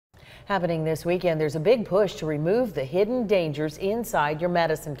Happening this weekend, there's a big push to remove the hidden dangers inside your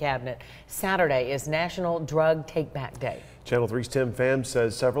medicine cabinet. Saturday is National Drug Take-Back Day. Channel 3's Tim Pham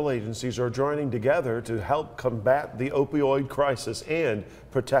says several agencies are joining together to help combat the opioid crisis and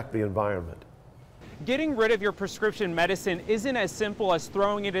protect the environment. Getting rid of your prescription medicine isn't as simple as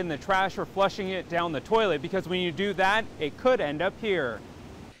throwing it in the trash or flushing it down the toilet, because when you do that, it could end up here.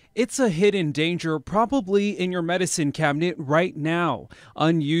 It's a hidden danger probably in your medicine cabinet right now.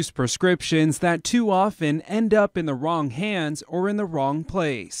 Unused prescriptions that too often end up in the wrong hands or in the wrong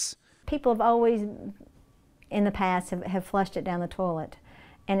place. People have always, in the past, have flushed it down the toilet,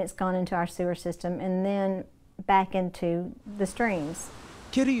 and it's gone into our sewer system and then back into the streams.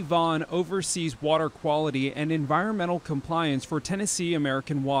 Kitty Vaughn oversees water quality and environmental compliance for Tennessee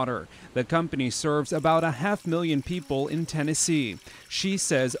American Water. The company serves about 500,000 people in Tennessee. She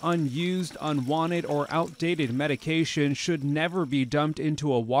says unused, unwanted, or outdated medication should never be dumped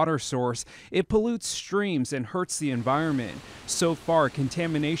into a water source. It pollutes streams and hurts the environment. So far,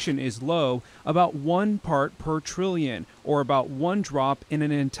 contamination is low, about 1 part per trillion, or about 1 drop in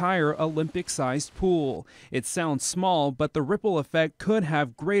an entire Olympic-sized pool. It sounds small, but the ripple effect could have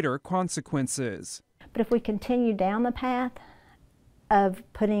greater consequences. But if we continue down the path of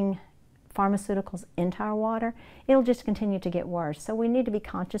putting pharmaceuticals into our water, it'll just continue to get worse. So we need to be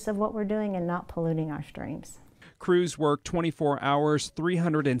conscious of what we're doing and not polluting our streams. Crews work 24 hours,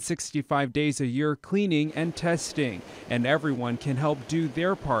 365 days a year cleaning and testing, and everyone can help do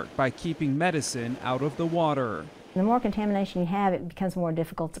their part by keeping medicine out of the water. The more contamination you have, it becomes more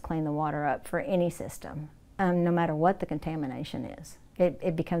difficult to clean the water up for any system, no matter what the contamination is.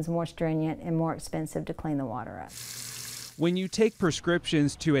 It becomes more stringent and more expensive to clean the water up. When you take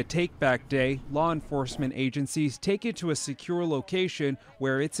prescriptions to a take-back day, law enforcement agencies take it to a secure location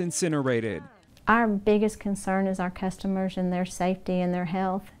where it's incinerated. Our biggest concern is our customers and their safety and their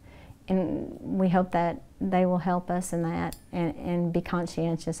health, and we hope that they will help us in that and be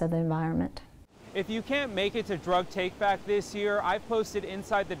conscientious of the environment. If you can't make it to Drug Take-Back this year, I've posted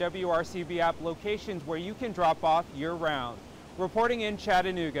inside the WRCB app locations where you can drop off year-round. Reporting in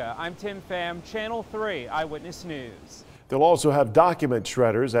Chattanooga, I'm Tim Pham, Channel 3 Eyewitness News. They'll also have document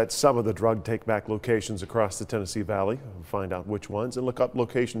shredders at some of the drug take-back locations across the Tennessee Valley. Find out which ones and look up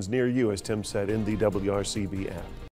locations near you, as Tim said, in the WRCB app.